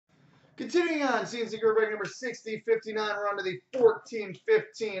Continuing on, CNC group break number 6059. We're on to the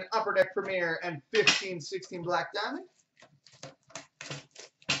 1415 Upper Deck Premier and 1516 Black Diamond.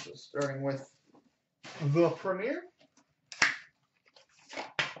 So starting with the Premier.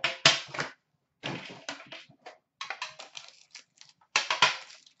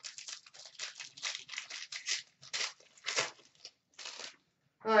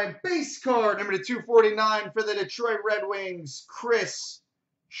 All right, base card number 249 for the Detroit Red Wings, Chris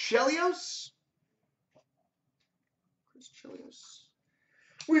Chelios.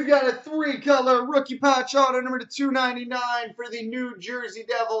 We've got a 3-color rookie patch auto number 299 for the New Jersey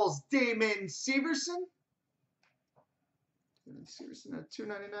Devils, Damon Severson. Severson at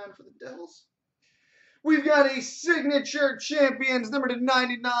 299 for the Devils. We've got a signature champions number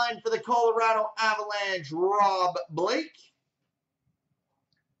 99 for the Colorado Avalanche, Rob Blake.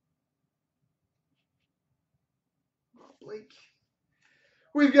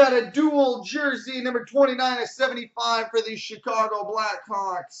 We've got a dual jersey, number 29/75 for the Chicago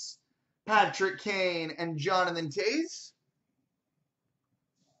Blackhawks, Patrick Kane and Jonathan Toews.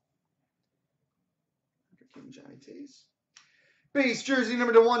 Base jersey,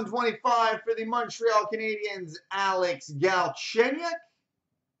 number 125 for the Montreal Canadiens, Alex Galchenyuk.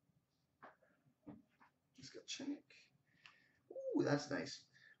 Ooh, that's nice.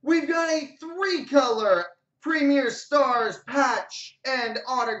 We've got a 3-color Premier Stars patch and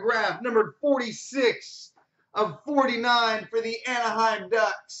autograph, number 46/49 for the Anaheim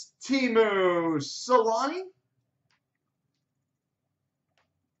Ducks, Teemu Selanne.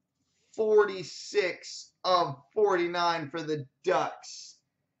 46/49 for the Ducks,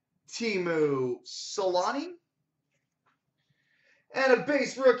 Teemu Selanne. And a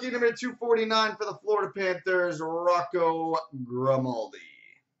base rookie, number 249 for the Florida Panthers, Rocco Grimaldi.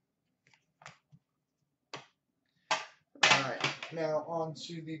 All right, now on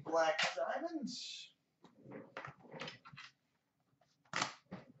to the Black Diamonds.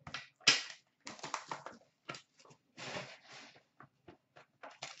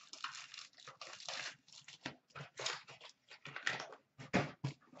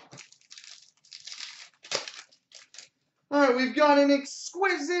 All right, we've got an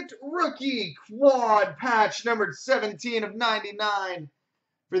exquisite rookie quad patch numbered 17/99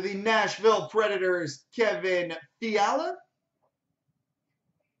 for the Nashville Predators, Kevin Fiala.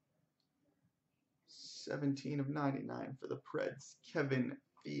 17/99 for the Preds, Kevin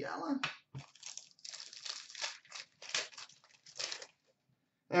Fiala.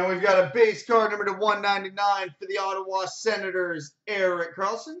 And we've got a base card number 199 for the Ottawa Senators, Erik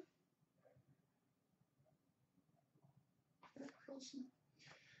Karlsson.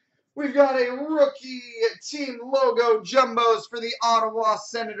 We've got a rookie team logo jumbos for the Ottawa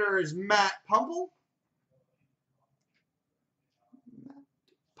Senators, Matt Pumble.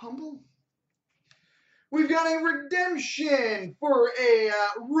 We've got a redemption for a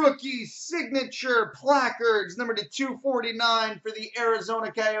rookie signature placards, number 249 for the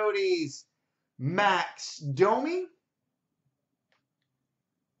Arizona Coyotes, Max Domi.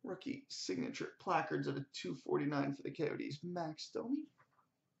 Rookie signature placards of a 249 for the Coyotes, Max Domi.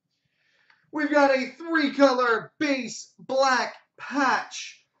 We've got a 3-color base black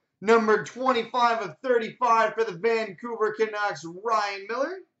patch, number 25/35 for the Vancouver Canucks, Ryan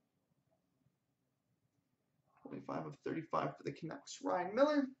Miller. 25/35 for the Canucks, Ryan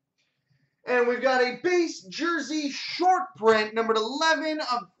Miller. And we've got a base jersey short print, numbered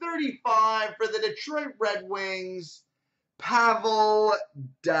 11/35 for the Detroit Red Wings, Pavel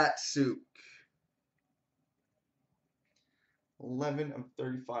Datsyuk.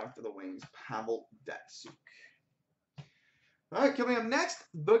 11/35 for the Wings, Pavel Datsyuk. All right, coming up next,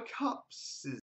 the Cups.